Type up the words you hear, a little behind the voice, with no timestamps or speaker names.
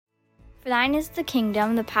For thine is the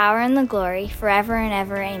kingdom, the power, and the glory, forever and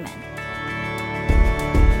ever. Amen.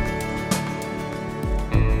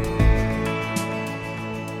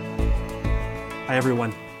 Hi,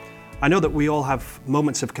 everyone. I know that we all have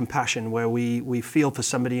moments of compassion where we feel for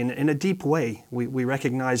somebody in a deep way. We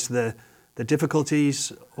recognize the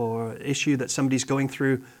difficulties or issue that somebody's going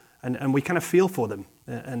through, and we kind of feel for them.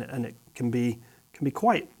 And it can be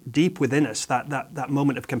quite deep within us, that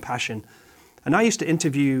moment of compassion. And I used to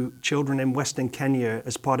interview children in Western Kenya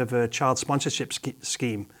as part of a child sponsorship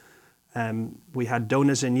scheme. We had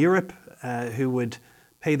donors in Europe who would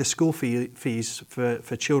pay the school fees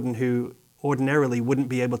for children who ordinarily wouldn't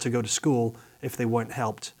be able to go to school if they weren't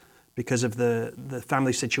helped because of the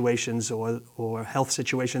family situations or health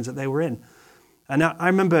situations that they were in. And I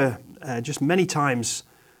remember just many times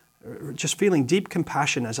just feeling deep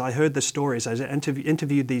compassion as I heard the stories, as I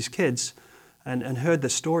interviewed these kids and heard the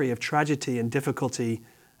story of tragedy and difficulty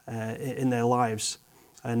in their lives.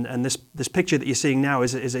 And this picture that you're seeing now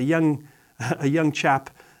is a young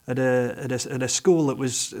chap at a school that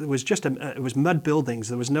was mud buildings.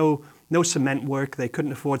 There was no cement work. They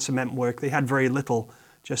couldn't afford cement work. They had very little,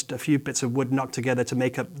 just a few bits of wood knocked together to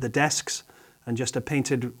make up the desks and just a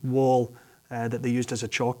painted wall that they used as a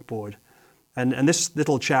chalkboard. And this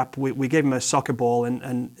little chap, we gave him a soccer ball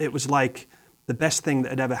and it was like the best thing that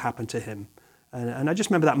had ever happened to him. And I just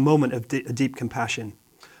remember that moment of deep compassion.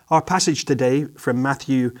 Our passage today from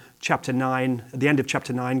Matthew chapter 9, at the end of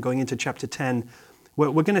chapter 9, going into chapter 10,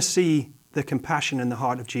 we're going to see the compassion in the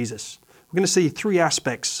heart of Jesus. We're going to see three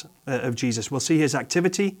aspects of Jesus. We'll see his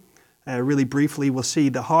activity, really briefly. We'll see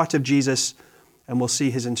the heart of Jesus, and we'll see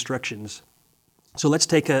his instructions. So let's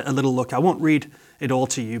take a little look. I won't read it all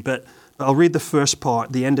to you, but I'll read the first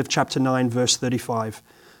part, the end of chapter 9, verse 35.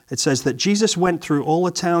 It says that Jesus went through all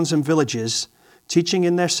the towns and villages, teaching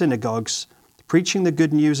in their synagogues, preaching the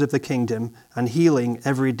good news of the kingdom, and healing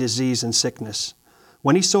every disease and sickness.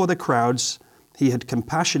 When he saw the crowds, he had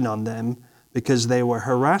compassion on them because they were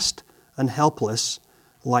harassed and helpless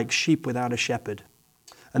like sheep without a shepherd.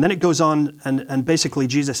 And then it goes on, and basically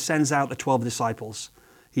Jesus sends out the 12 disciples.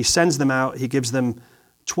 He sends them out. He gives them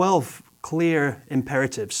 12 clear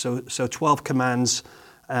imperatives, so 12 commands,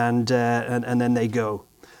 and then they go.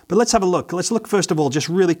 But let's have a look. Let's look first of all, just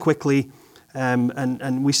really quickly,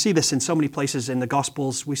 and we see this in so many places in the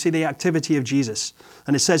Gospels. We see the activity of Jesus.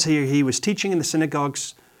 And it says here he was teaching in the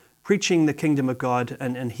synagogues, preaching the kingdom of God,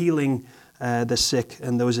 and healing the sick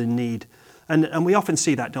and those in need. And we often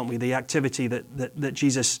see that, don't we? The activity that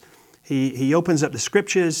Jesus, he opens up the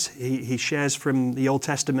scriptures, he shares from the Old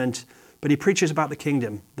Testament, but he preaches about the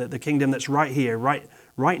kingdom, the kingdom that's right here, right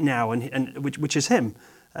now, and which is him.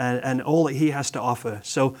 And all that he has to offer.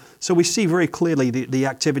 So we see very clearly the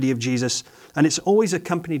activity of Jesus, and it's always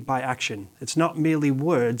accompanied by action. It's not merely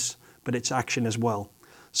words, but it's action as well.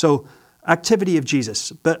 So activity of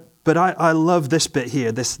Jesus. But I love this bit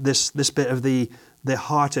here, this bit of the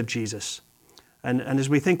heart of Jesus. And as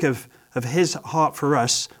we think of his heart for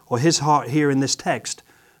us, or his heart here in this text,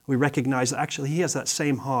 we recognize that actually he has that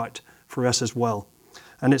same heart for us as well.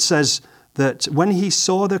 And it says that when he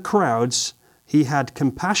saw the crowds, he had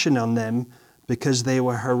compassion on them because they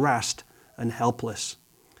were harassed and helpless.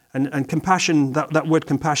 And compassion, that word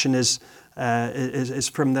compassion is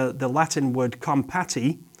from the Latin word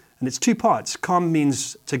compati, and it's two parts. Com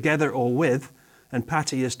means together or with, and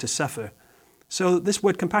pati is to suffer. So this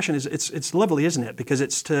word compassion it's lovely, isn't it? Because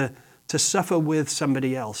it's to suffer with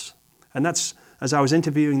somebody else. And that's, as I was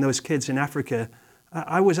interviewing those kids in Africa,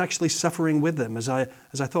 I was actually suffering with them as I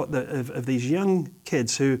thought of these young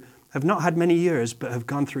kids who have not had many years, but have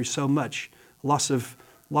gone through so much loss of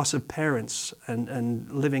parents and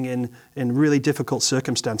living in really difficult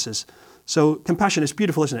circumstances. So compassion is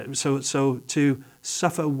beautiful, isn't it? So to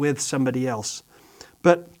suffer with somebody else.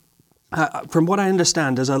 But from what I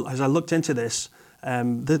understand, as I looked into this,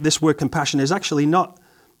 this word compassion is actually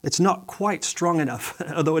it's not quite strong enough,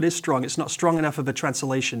 although it is strong. It's not strong enough of a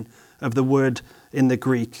translation of the word in the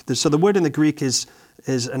Greek. So the word in the Greek is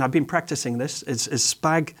and I've been practicing this, is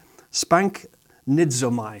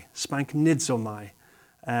spanknidzomai.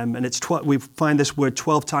 And we find this word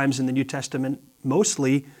 12 times in the New Testament,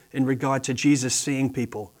 mostly in regard to Jesus seeing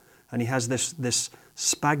people. And he has this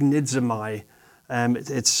spagnidzomai.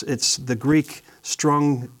 It's the Greek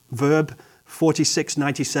strong verb,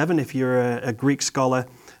 4697, if you're a Greek scholar.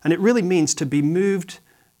 And it really means to be moved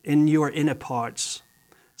in your inner parts.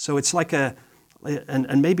 So it's like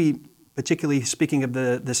and maybe particularly speaking of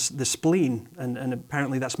the spleen, and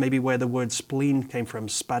apparently that's maybe where the word spleen came from,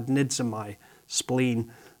 spadnidzomai,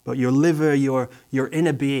 spleen. But your liver, your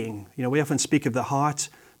inner being. You know, we often speak of the heart,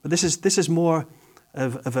 but this is more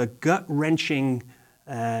of a gut-wrenching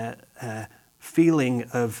feeling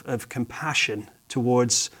of compassion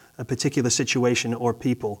towards a particular situation or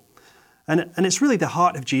people. And it's really the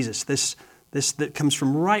heart of Jesus, this that comes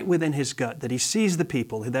from right within his gut, that he sees the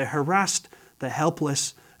people, they're harassed, they're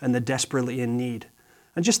helpless, and they're desperately in need.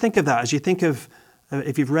 And just think of that as you think of,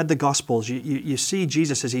 if you've read the Gospels, you see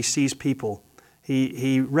Jesus as he sees people.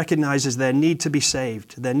 He recognizes their need to be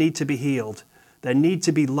saved, their need to be healed, their need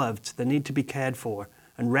to be loved, their need to be cared for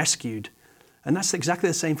and rescued. And that's exactly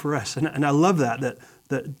the same for us. And I love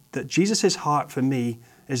that Jesus' heart for me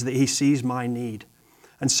is that he sees my need.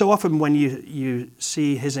 And so often when you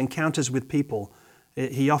see his encounters with people,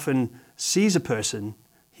 he often sees a person,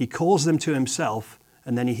 he calls them to himself,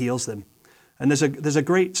 and then he heals them. And there's a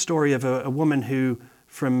great story of a woman who,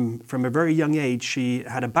 from a very young age, she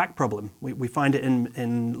had a back problem. We find it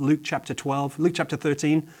in Luke chapter 12, Luke chapter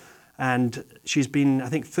 13, and she's been, I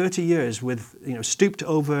think, 30 years with, stooped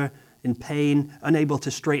over in pain, unable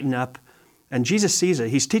to straighten up. And Jesus sees her.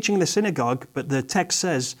 He's teaching in the synagogue, but the text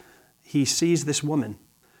says he sees this woman.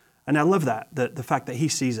 And I love that the fact that he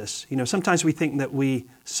sees us. Sometimes we think that we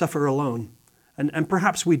suffer alone, and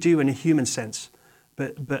perhaps we do in a human sense.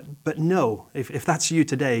 But know, if that's you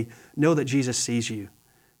today, know that Jesus sees you.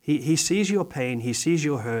 He sees your pain, he sees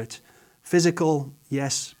your hurt, physical,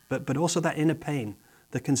 yes, but also that inner pain,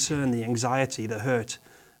 the concern, the anxiety, the hurt,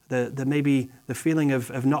 the maybe the feeling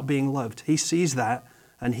of not being loved. He sees that,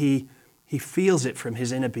 and he feels it from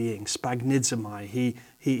his inner being, spagnizomai.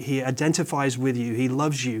 He identifies with you, he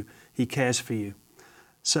loves you, he cares for you.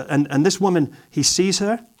 So, and this woman, he sees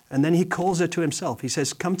her, and then he calls her to himself. He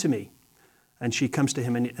says, "Come to me." And she comes to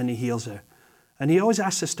him and he heals her. And he always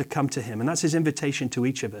asks us to come to him, and that's his invitation to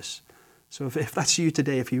each of us. So if that's you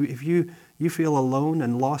today, if you feel alone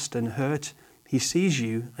and lost and hurt, he sees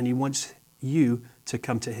you and he wants you to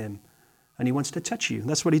come to him. And he wants to touch you.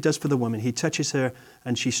 That's what he does for the woman. He touches her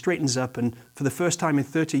and she straightens up, and for the first time in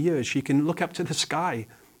 30 years, she can look up to the sky.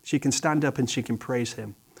 She can stand up and she can praise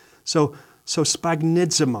him. So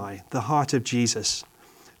spagnizomai, the heart of Jesus.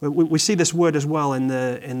 We see this word as well in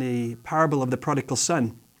the parable of the prodigal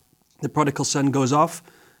son. The prodigal son goes off,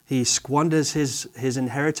 he squanders his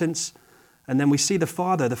inheritance, and then we see the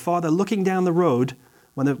father looking down the road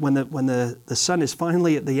when the son is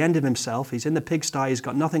finally at the end of himself. He's in the pigsty, he's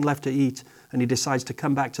got nothing left to eat, and he decides to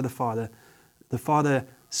come back to the father. The father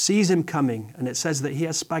sees him coming, and it says that he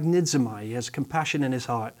has spagnizomai, he has compassion in his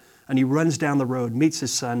heart, and he runs down the road, meets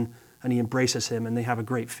his son, and he embraces him, and they have a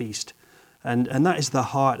great feast. And that is the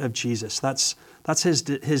heart of Jesus. That's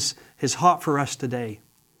his heart for us today.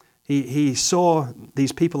 He saw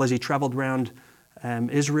these people as he traveled around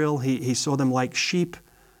Israel. He saw them like sheep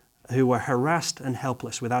who were harassed and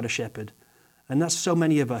helpless without a shepherd. And that's so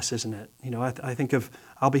many of us, isn't it? I think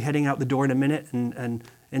I'll be heading out the door in a minute and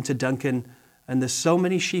into Duncan, and there's so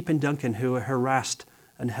many sheep in Duncan who are harassed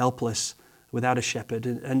and helpless without a shepherd.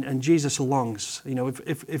 And Jesus longs.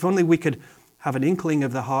 If only we could have an inkling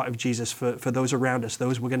of the heart of Jesus for those around us,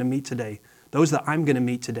 those we're going to meet today, those that I'm going to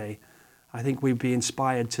meet today. I think we'd be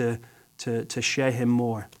inspired to share him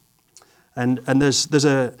more. And there's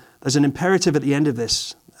an imperative at the end of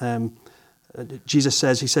this. Jesus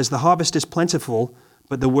says, the harvest is plentiful,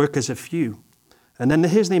 but the workers are few. And then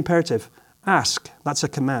here's the imperative. Ask, that's a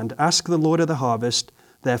command. Ask the Lord of the harvest,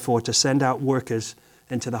 therefore, to send out workers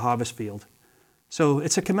into the harvest field. So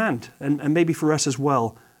it's a command, and maybe for us as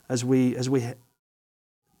well, as we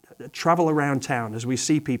travel around town, as we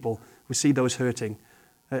see people, we see those hurting.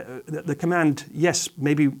 The command, yes,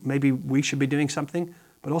 maybe we should be doing something,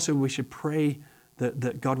 but also we should pray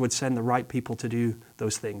that God would send the right people to do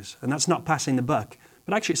those things. And that's not passing the buck,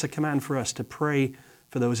 but actually it's a command for us to pray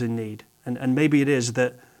for those in need. And maybe it is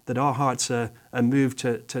that our hearts are moved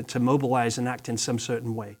to mobilize and act in some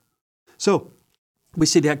certain way. So we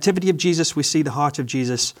see the activity of Jesus, we see the heart of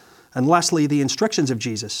Jesus, and lastly, the instructions of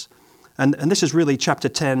Jesus. And this is really chapter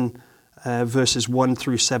 10, verses 1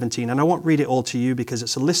 through 17. And I won't read it all to you because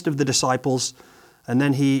it's a list of the disciples, and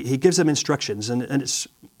then he gives them instructions. And it's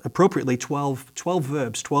appropriately 12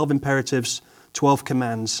 verbs, 12 imperatives, 12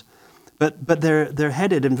 commands. But they're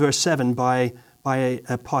headed in verse 7 by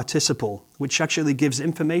a participle, which actually gives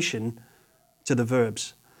information to the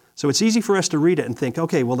verbs. So it's easy for us to read it and think,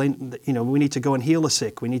 okay, well, we need to go and heal the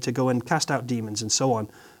sick, we need to go and cast out demons, and so on.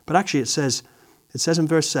 But actually, it says in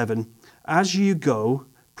verse 7, as you go,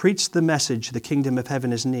 preach the message, the kingdom of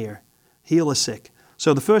heaven is near. Heal the sick.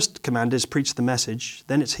 So the first command is preach the message,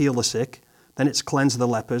 then it's heal the sick, then it's cleanse the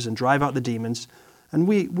lepers and drive out the demons. And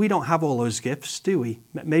we don't have all those gifts, do we?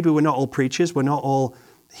 Maybe we're not all preachers, we're not all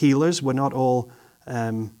healers, we're not all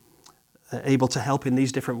able to help in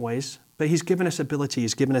these different ways. but he's given us ability,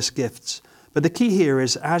 he's given us gifts. But the key here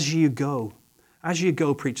is as you go,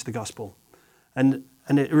 preach the gospel. And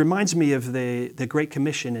it reminds me of the Great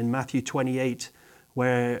Commission in Matthew 28,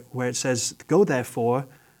 where it says, go therefore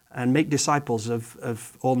and make disciples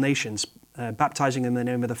of all nations, baptizing in the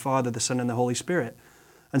name of the Father, the Son, and the Holy Spirit.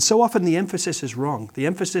 And so often the emphasis is wrong. The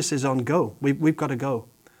emphasis is on go. We've got to go.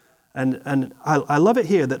 And I love it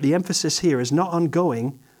here that the emphasis here is not on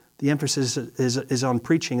going. The emphasis is on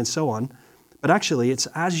preaching and so on. But actually, it's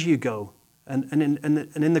as you go. And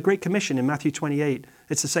in the Great Commission in Matthew 28,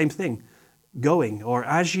 it's the same thing. Going, or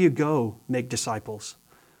as you go, make disciples.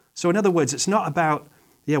 So in other words, it's not about,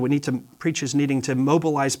 preachers needing to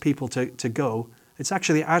mobilize people to go. It's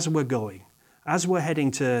actually as we're going, as we're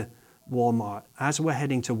heading to Walmart, as we're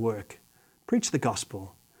heading to work, preach the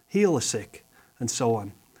gospel, heal the sick, and so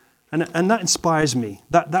on. And that inspires me.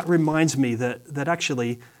 That reminds me that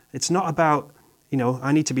actually it's not about,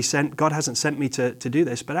 I need to be sent. God hasn't sent me to do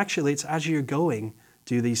this, but actually it's as you're going,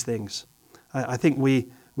 do these things. I think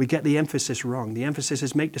we get the emphasis wrong. The emphasis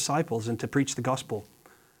is make disciples and to preach the gospel.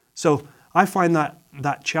 So I find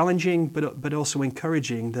that challenging, but also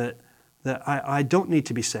encouraging that I don't need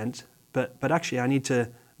to be sent, but actually I need to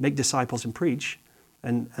make disciples and preach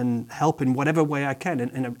and help in whatever way I can,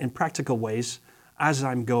 in practical ways, as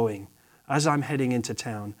I'm going, as I'm heading into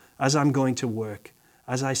town, as I'm going to work,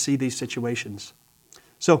 as I see these situations.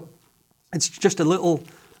 So it's just a little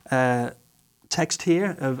text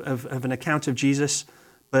here of an account of Jesus,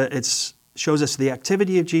 but it shows us the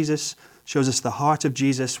activity of Jesus, shows us the heart of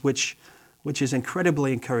Jesus, which is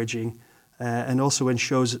incredibly encouraging, and also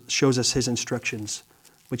shows us his instructions,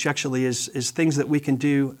 which actually is things that we can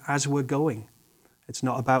do as we're going. It's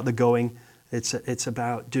not about the going, it's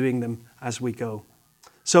about doing them as we go.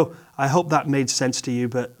 So I hope that made sense to you,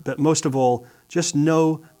 but most of all, just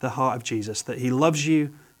know the heart of Jesus, that he loves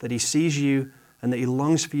you, that he sees you, and that he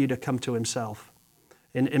longs for you to come to himself.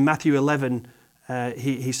 In Matthew 11,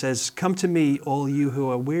 he says, come to me, all you who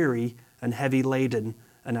are weary and heavy laden,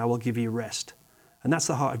 and I will give you rest. And that's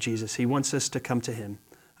the heart of Jesus. He wants us to come to him.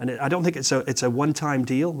 And I don't think it's a one-time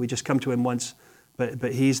deal. We just come to him once,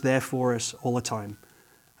 but he's there for us all the time.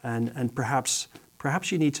 And perhaps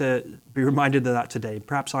you need to be reminded of that today.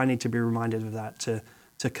 Perhaps I need to be reminded of that,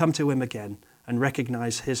 to come to him again and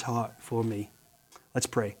recognize his heart for me. Let's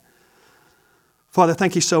pray. Father,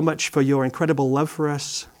 thank you so much for your incredible love for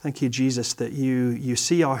us. Thank you, Jesus, that you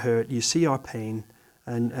see our hurt, you see our pain,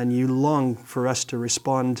 and you long for us to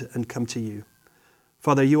respond and come to you.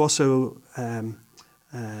 Father, you also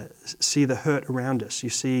see the hurt around us. You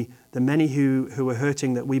see the many who are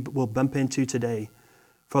hurting that we will bump into today.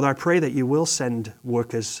 Father, I pray that you will send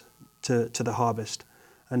workers to the harvest.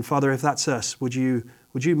 And Father, if that's us, would you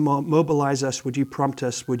mobilize us? Would you prompt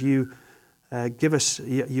us? Would you give us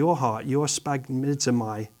your heart, your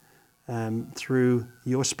sphagmizomai, through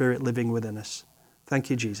your Spirit living within us? Thank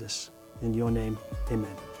you, Jesus. In your name,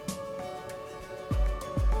 amen.